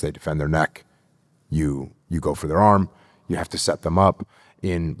 and then as they defend their neck, you go for their arm. You have to set them up.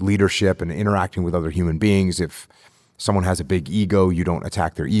 In leadership and interacting with other human beings, if someone has a big ego, you don't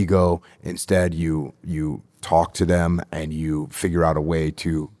attack their ego. Instead, you talk to them and you figure out a way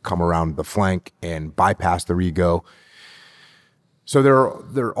to come around the flank and bypass their ego. So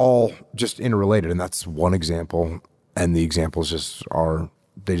they're all just interrelated, and that's one example. And the examples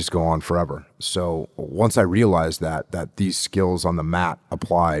they just go on forever. So once I realized that these skills on the mat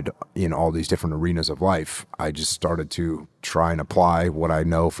applied in all these different arenas of life, I just started to try and apply what I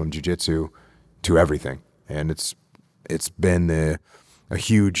know from jiu-jitsu to everything. And it's been a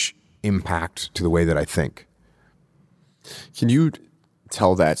huge impact to the way that I think. Can you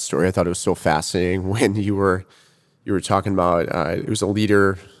tell that story? I thought it was so fascinating when you were talking about it was a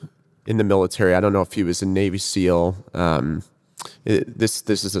leader in the military. I don't know if he was a Navy SEAL. This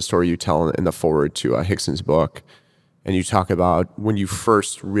is a story you tell in the foreword to Rickson's book, and you talk about when you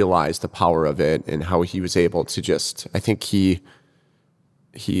first realized the power of it and how he was able to just, I think he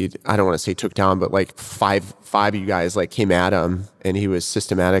I don't want to say took down, but like five of you guys like came at him, and he was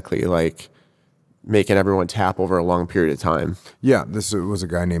systematically like making everyone tap over a long period of time. Yeah, this was a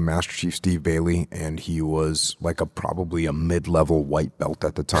guy named Master Chief Steve Bailey, and he was like probably a mid-level white belt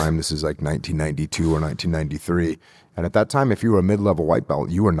at the time. This is like 1992 or 1993. And at that time, if you were a mid-level white belt,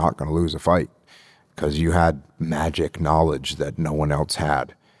 you were not going to lose a fight because you had magic knowledge that no one else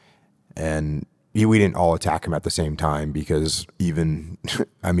had. And we didn't all attack him at the same time, because even,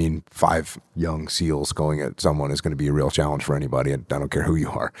 5 young SEALs going at someone is going to be a real challenge for anybody. I don't care who you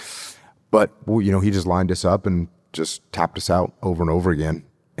are. But, he just lined us up and just tapped us out over and over again.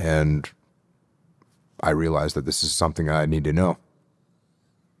 And I realized that this is something I need to know.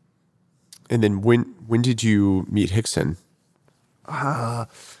 And then when did you meet Rickson? I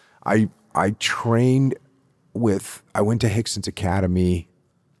trained I went to Rickson's Academy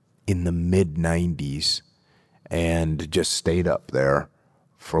in the mid-90s and just stayed up there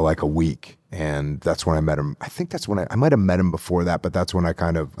for like a week. And that's when I met him. I think that's when I might have met him before that, but that's when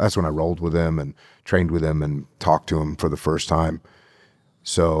I rolled with him and trained with him and talked to him for the first time.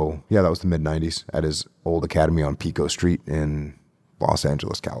 So yeah, that was the mid-90s at his old academy on Pico Street in Los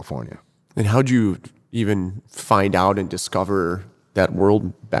Angeles, California. And how'd you even find out and discover that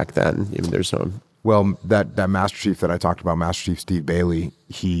world back then? Well, that Master Chief that I talked about, Master Chief Steve Bailey,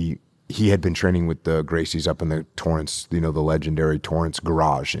 he had been training with the Gracies up in the Torrance, the legendary Torrance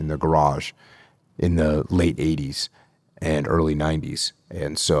garage in the late 80s and early 90s.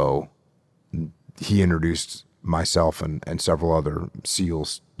 And so he introduced myself and several other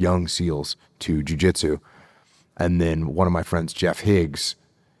SEALs, young SEALs, to jiu-jitsu. And then one of my friends, Jeff Higgs,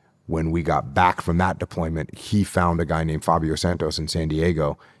 when we got back from that deployment, he found a guy named Fabio Santos in San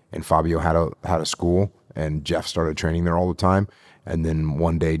Diego, and Fabio had a school, and Jeff started training there all the time. And then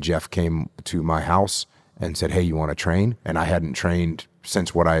one day Jeff came to my house and said, "Hey, you want to train?" And I hadn't trained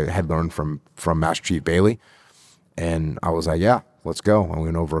since what I had learned from Master Chief Bailey. And I was like, "Yeah, let's go." I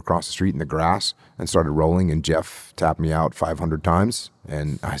went over across the street in the grass and started rolling, and Jeff tapped me out 500 times.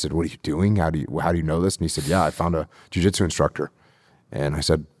 And I said, "What are you doing? How do you know this?" And he said, "Yeah, I found a jiu-jitsu instructor." And I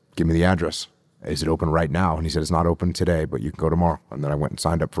said, "Give me the address. Is it open right now?" And he said, "It's not open today, but you can go tomorrow." And then I went and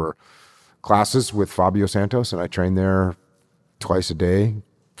signed up for classes with Fabio Santos, and I trained there twice a day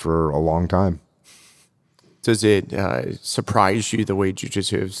for a long time. Does it surprise you the way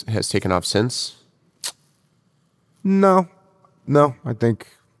jiu-jitsu has taken off since? No, I think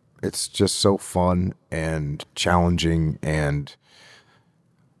it's just so fun and challenging and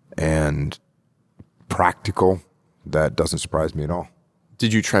practical that doesn't surprise me at all.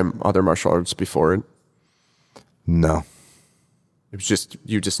 Did you try other martial arts before it? No. It was just,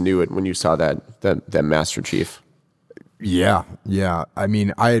 you just knew it when you saw that Master Chief. Yeah. I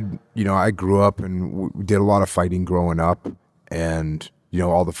mean, I grew up and did a lot of fighting growing up, and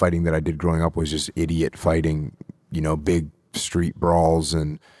all the fighting that I did growing up was just idiot fighting, big street brawls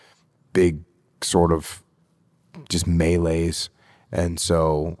and big sort of just melees. And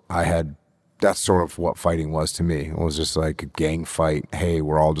so that's sort of what fighting was to me. It was just like a gang fight. Hey,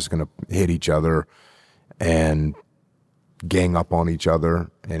 we're all just going to hit each other and gang up on each other.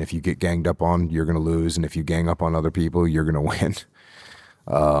 And if you get ganged up on, you're going to lose. And if you gang up on other people, you're going to win.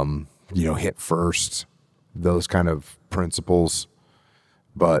 Hit first, those kind of principles.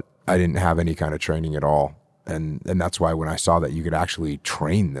 But I didn't have any kind of training at all. And that's why when I saw that you could actually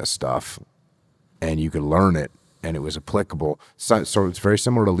train this stuff and you could learn it and it was applicable. So it's very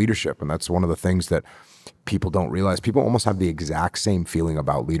similar to leadership. And that's one of the things that people don't realize. People almost have the exact same feeling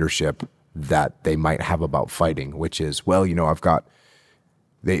about leadership that they might have about fighting, which is, well,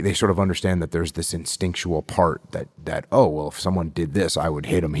 they sort of understand that there's this instinctual part that, oh, well, if someone did this, I would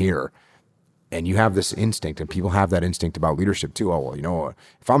hit them here. And you have this instinct, and people have that instinct about leadership too. Oh, well,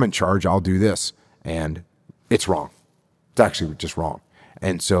 if I'm in charge, I'll do this. And it's wrong. It's actually just wrong.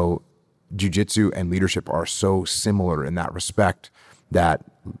 And so jiu-jitsu and leadership are so similar in that respect that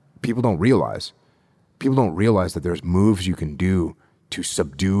people don't realize. People don't realize that there's moves you can do to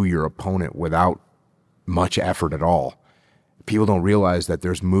subdue your opponent without much effort at all. People don't realize that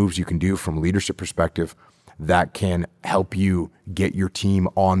there's moves you can do from a leadership perspective that can help you get your team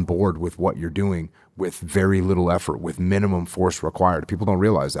on board with what you're doing with very little effort, with minimum force required. People don't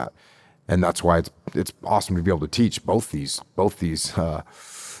realize that. And that's why it's awesome to be able to teach both these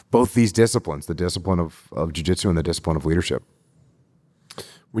disciplines, the discipline of jiu-jitsu and the discipline of leadership.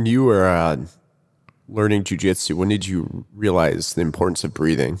 When you were learning jiu-jitsu, when did you realize the importance of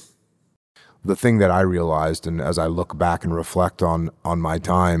breathing? The thing that I realized, and as I look back and reflect on my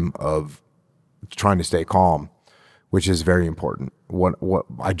time of trying to stay calm, which is very important. What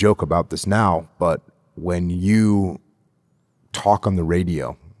I joke about this now, but when you talk on the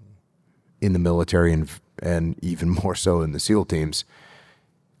radio in the military and even more so in the SEAL teams,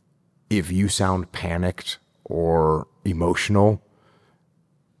 if you sound panicked or emotional,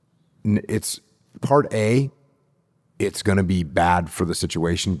 it's part A, it's going to be bad for the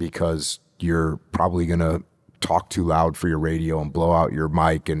situation because you're probably going to talk too loud for your radio and blow out your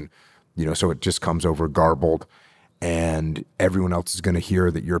mic, and so it just comes over garbled, and everyone else is going to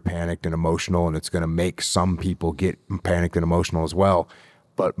hear that you're panicked and emotional, and it's going to make some people get panicked and emotional as well.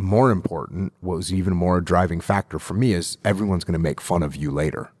 But more important, what was even more a driving factor for me is everyone's going to make fun of you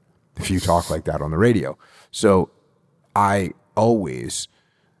later if you talk like that on the radio. So I always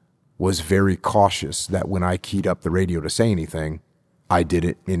was very cautious that when I keyed up the radio to say anything, I did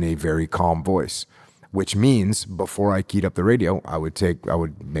it in a very calm voice, which means before I keyed up the radio, I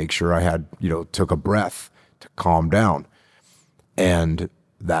would make sure I had, took a breath to calm down. And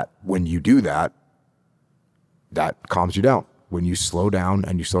that when you do that, that calms you down. When you slow down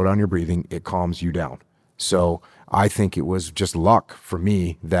and you slow down your breathing, it calms you down. So I think it was just luck for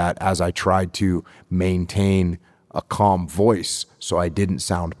me that as I tried to maintain a calm voice so I didn't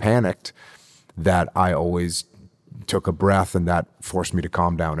sound panicked, that I always took a breath, and that forced me to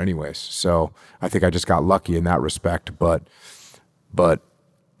calm down anyways. So I think I just got lucky in that respect. But what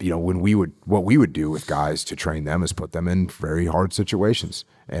we would do with guys to train them is put them in very hard situations.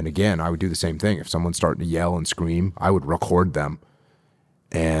 And again, I would do the same thing. If someone's starting to yell and scream, I would record them,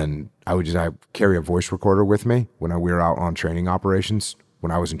 and I carry a voice recorder with me when we were out on training operations.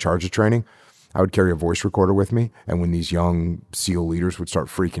 When I was in charge of training, I would carry a voice recorder with me, and when these young SEAL leaders would start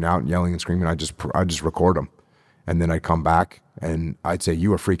freaking out and yelling and screaming, I'd just record them. And then I'd come back and I'd say, "You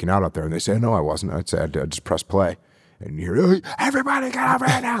were freaking out there." And they say, "No, I wasn't." I'd say, I'd just press play. And you hear, "Everybody get up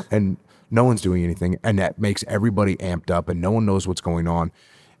right now." And no one's doing anything. And that makes everybody amped up and no one knows what's going on.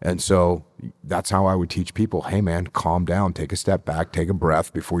 And so that's how I would teach people, hey man, calm down, take a step back, take a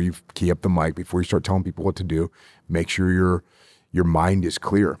breath before you key up the mic, before you start telling people what to do. Make sure your mind is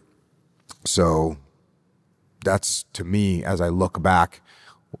clear. So that's, to me, as I look back,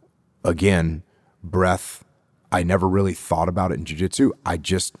 again, breath, I never really thought about it in jiu-jitsu.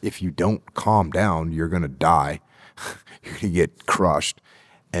 If you don't calm down, you're going to die. You're going to get crushed.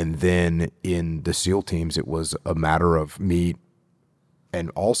 And then in the SEAL teams, it was a matter of me and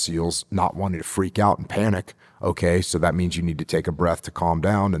all SEALs not wanting to freak out and panic. Okay, so that means you need to take a breath to calm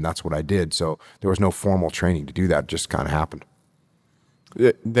down, and that's what I did. So there was no formal training to do that. It just kind of happened.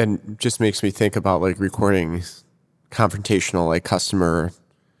 It then just makes me think about like recording confrontational, like customer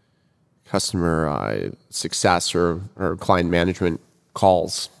success or client management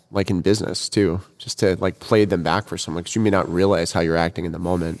calls, like in business too, just to like play them back for someone, because you may not realize how you're acting in the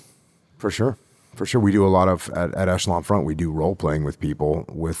moment. For sure. We do a lot of, at Echelon Front, we do role playing with people,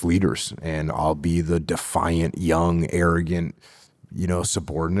 with leaders, and I'll be the defiant, young, arrogant,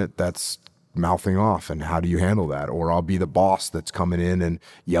 subordinate that's mouthing off, and how do you handle that? Or I'll be the boss that's coming in and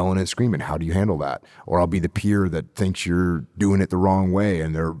yelling and screaming. How do you handle that? Or I'll be the peer that thinks you're doing it the wrong way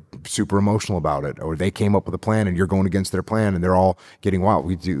and they're super emotional about it. Or they came up with a plan and you're going against their plan and they're all getting wild.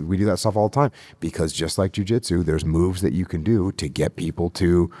 We do that stuff all the time, because just like jiu-jitsu, there's moves that you can do to get people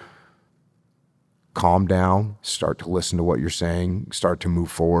to calm down, start to listen to what you're saying, start to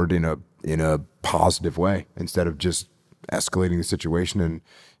move forward in a positive way, instead of just escalating the situation and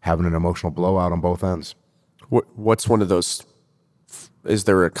having an emotional blowout on both ends. What's one of those? Is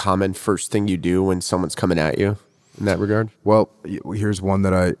there a common first thing you do when someone's coming at you in that regard? Well, here's one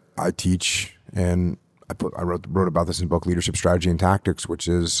that I teach, and I wrote about this in the book Leadership Strategy and Tactics, which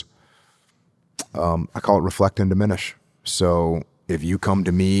is I call it reflect and diminish. So if you come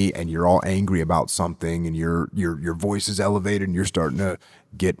to me and you're all angry about something and your voice is elevated and you're starting to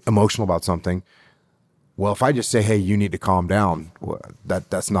get emotional about something, well, if I just say, "Hey, you need to calm down," well,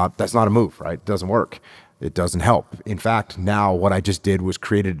 that's not a move, right? It doesn't work. It doesn't help. In fact, now what I just did was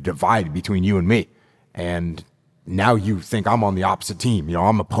created a divide between you and me. And now you think I'm on the opposite team.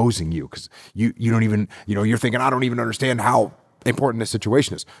 I'm opposing you because you don't even, you're thinking I don't even understand how important this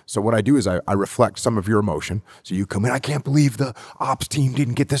situation is. So what I do is I reflect some of your emotion. So you come in, "I can't believe the ops team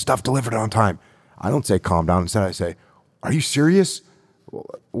didn't get this stuff delivered on time." I don't say calm down. Instead, I say, "Are you serious?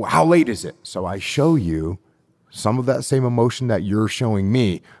 Well, how late is it?" So I show you some of that same emotion that you're showing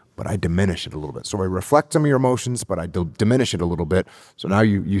me, but I diminish it a little bit. So I reflect some of your emotions, but I diminish it a little bit. So now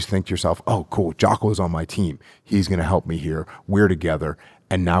you think to yourself, "Oh, cool, Jocko's on my team. He's going to help me here. We're together."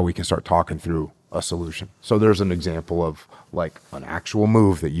 And now we can start talking through a solution. So there's an example of like an actual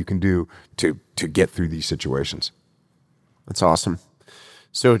move that you can do to get through these situations. That's awesome.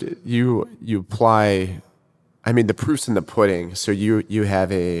 So you apply, the proof's in the pudding. So you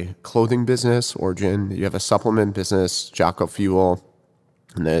have a clothing business, Origin. You have a supplement business, Jocko Fuel,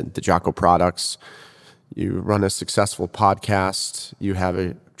 and the Jocko products. You run a successful podcast. You have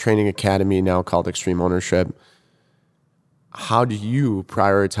a training academy now called Extreme Ownership. How do you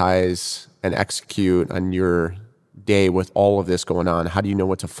prioritize and execute on your day with all of this going on? How do you know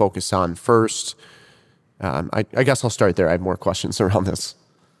what to focus on first? I guess I'll start there. I have more questions around this.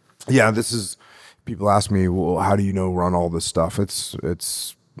 Yeah, people ask me, "Well, how do you run all this stuff?" It's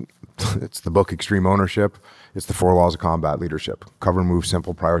the book Extreme Ownership. It's the 4 laws of combat leadership: cover, move,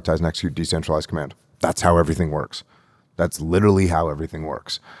 simple, prioritize, and execute, decentralized command. That's how everything works. That's literally how everything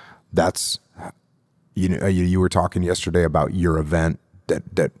works. That's, you were talking yesterday about your event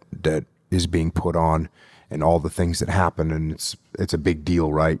that is being put on and all the things that happen, and it's a big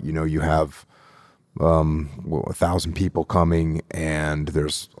deal, right? You have 1,000 people coming, and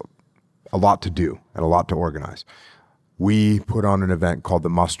there's a lot to do and a lot to organize. We put on an event called The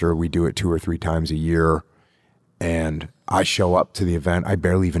Muster. We do it 2 or 3 times a year, and I show up to the event. I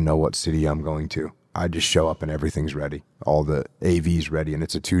barely even know what city I'm going to. I just show up and everything's ready. All the AV's ready, and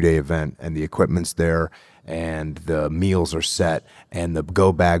it's a 2-day event, and the equipment's there, and the meals are set, and the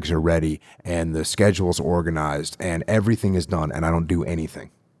go bags are ready, and the schedule's organized, and everything is done, and I don't do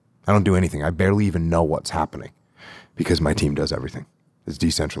anything. I barely even know what's happening because my team does everything. It's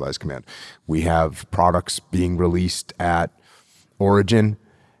decentralized command. We have products being released at Origin,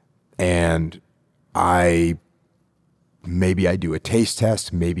 and maybe I do a taste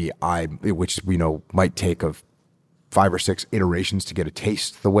test, which might take 5 or 6 iterations to get a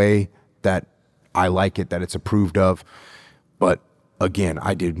taste the way that I like it that it's approved of. But again,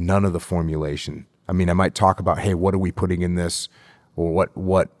 I did none of the formulation. I mean, I might talk about, hey, what are we putting in this? Or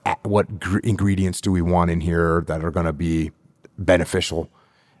what ingredients do we want in here that are going to be beneficial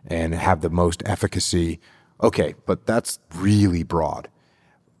and have the most efficacy? Okay, but that's really broad.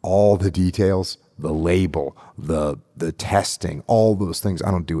 All the details, the label, the testing, all those things,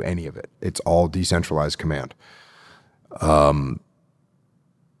 I don't do any of it. It's all decentralized command. I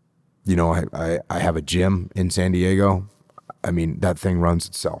have a gym in San Diego. I mean, that thing runs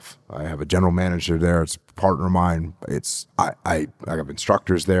itself. I have a general manager there. It's a partner of mine. I have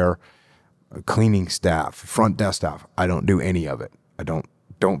instructors there, a cleaning staff, front desk staff. I don't do any of it. I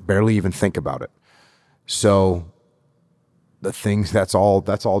don't barely even think about it. So the things, that's all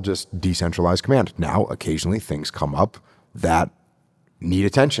just decentralized command. Now, occasionally things come up that need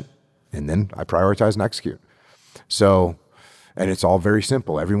attention, and then I prioritize and execute. So, and it's all very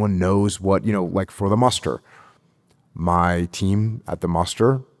simple. Everyone knows what, like for the muster, my team at the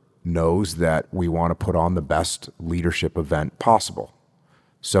muster knows that we want to put on the best leadership event possible.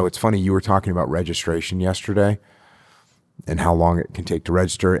 So it's funny, you were talking about registration yesterday and how long it can take to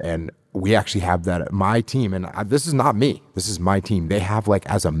register. And we actually have that at my team. And this is not me. This is my team. They have like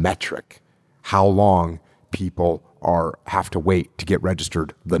as a metric how long people have to wait to get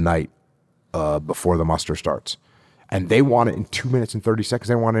registered the night before the muster starts. And they want it in 2 minutes and 30 seconds.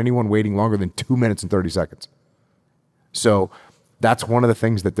 They don't want anyone waiting longer than 2 minutes and 30 seconds. So that's one of the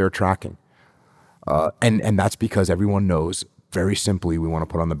things that they're tracking. And that's because everyone knows very simply we want to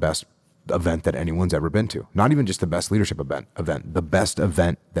put on the best event that anyone's ever been to. Not even just the best leadership event, the best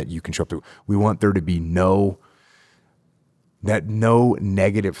event that you can show up to. We want there to be no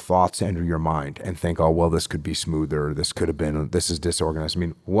negative thoughts enter your mind and think, oh, well, this could be smoother. This is disorganized. I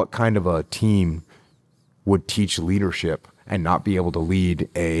mean, what kind of a team would teach leadership and not be able to lead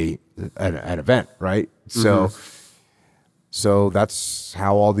an event, right? Mm-hmm. So that's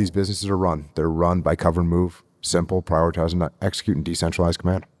how all these businesses are run. They're run by cover and move, simple, prioritize and execute, and decentralized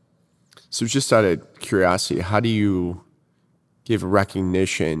command. So just out of curiosity, how do you give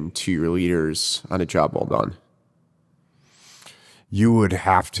recognition to your leaders on a job well done? You would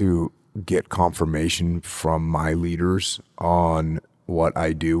have to get confirmation from my leaders on what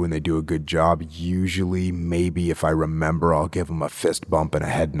I do when they do a good job. Usually, maybe if I remember, I'll give them a fist bump and a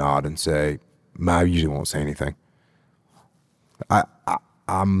head nod and say, I usually won't say anything.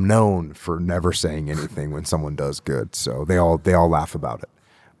 I'm known for never saying anything when someone does good, so they all laugh about it.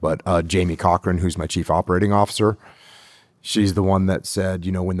 But Jamie Cochran, who's my chief operating officer, she's the one that said,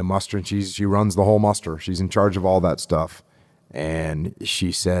 when the muster, and she runs the whole muster. She's in charge of all that stuff. And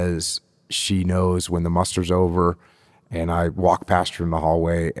she says she knows when the muster's over, and I walk past her in the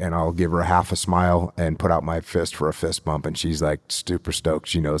hallway and I'll give her half a smile and put out my fist for a fist bump. And she's like super stoked.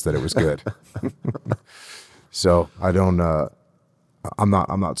 She knows that it was good. So I don't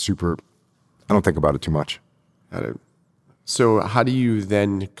think about it too much. So how do you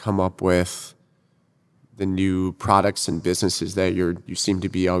then come up with the new products and businesses that you seem to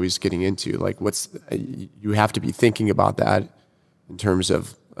be always getting into? Like you have to be thinking about that in terms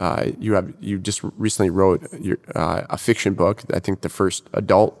of, you just recently wrote a fiction book. I think the first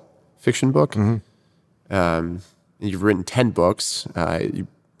adult fiction book. Mm-hmm. You've written 10 books. You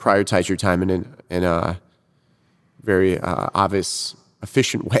prioritize your time in a very obvious,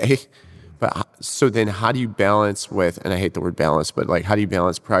 efficient way. But so then how do you balance with, and I hate the word balance, but like how do you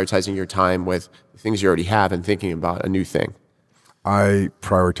balance prioritizing your time with the things you already have and thinking about a new thing? I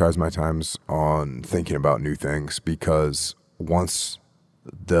prioritize my times on thinking about new things because once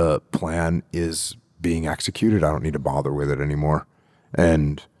the plan is being executed, I don't need to bother with it anymore.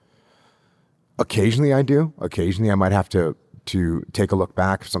 And occasionally I do. Occasionally I might have to take a look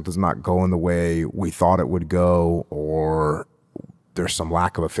back if something's not going the way we thought it would go, or there's some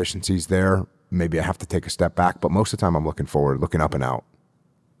lack of efficiencies there. Maybe I have to take a step back, but most of the time I'm looking forward, looking up and out.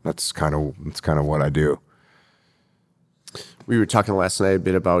 That's kind of what I do. We were talking last night a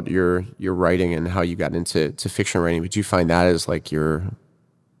bit about your writing and how you got into fiction writing. Would you find that as like one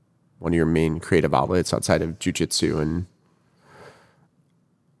of your main creative outlets outside of jiu-jitsu? And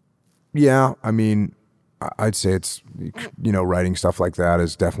yeah, I mean, I'd say it's, writing stuff like that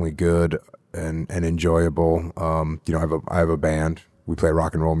is definitely good and enjoyable. I have a band. We play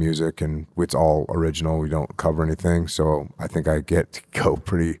rock and roll music, and it's all original. We don't cover anything, so I think I get to go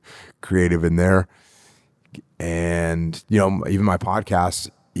pretty creative in there. And even my podcast,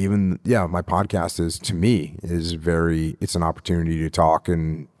 my podcast is, to me, it's an opportunity to talk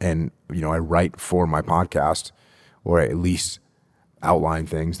and I write for my podcast, or at least outline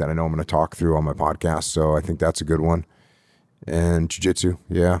things that I know I'm going to talk through on my podcast. So I think that's a good one. And jiu-jitsu,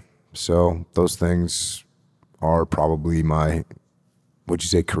 yeah, So those things are probably my, would you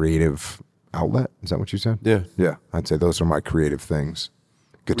say, creative outlet? Is that what you said? Yeah. Yeah. I'd say those are my creative things.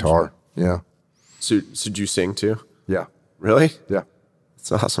 Guitar. Yeah. So do you sing too? Yeah. Really? Yeah.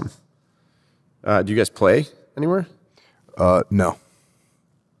 That's awesome. Do you guys play anywhere? No.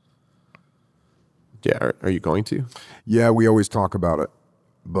 Yeah. Are you going to? Yeah, we always talk about it.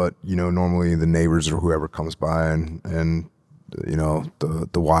 But, normally the neighbors or whoever comes by and the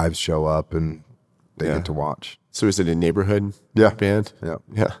wives show up and they get to watch. So is it a neighborhood band? Yeah.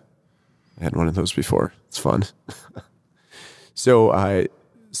 Yeah. I had one of those before. It's fun. So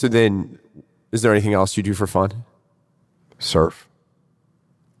then is there anything else you do for fun? Surf.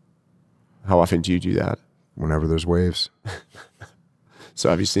 How often do you do that? Whenever there's waves. So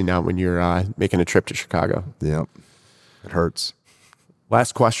obviously now when you're making a trip to Chicago. Yep. It hurts.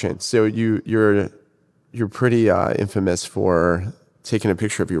 Last question. So you're pretty infamous for taking a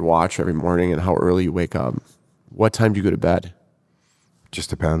picture of your watch every morning and how early you wake up. What time do you go to bed? Just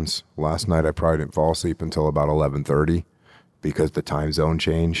depends. Last night I probably didn't fall asleep until about 11:30 because the time zone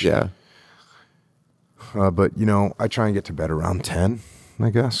changed. Yeah. But I try and get to bed around 10, I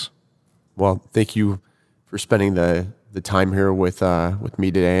guess. Well, thank you for spending the time here with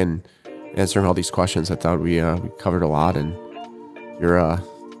me today and answering all these questions. I thought we covered a lot, and you're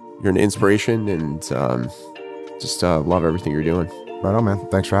an inspiration, and just love everything you're doing. Right on, man.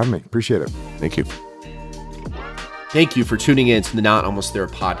 Thanks for having me. Appreciate it. Thank you. Thank you for tuning in to the Not Almost There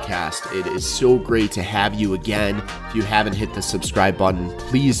podcast. It is so great to have you again. If you haven't hit the subscribe button,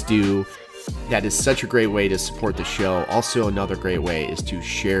 please do. That is such a great way to support the show. Also, another great way is to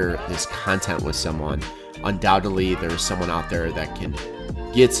share this content with someone. Undoubtedly, there's someone out there that can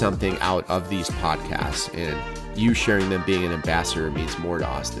get something out of these podcasts, and you sharing them, being an ambassador, means more to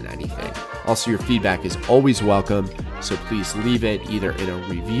us than anything. Also, your feedback is always welcome, so please leave it either in a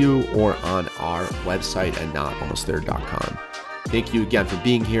review or on our website at notalmostthere.com. Thank you again for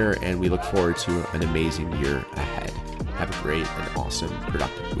being here, and we look forward to an amazing year ahead. Have a great and awesome,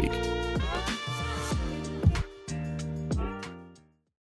 productive week.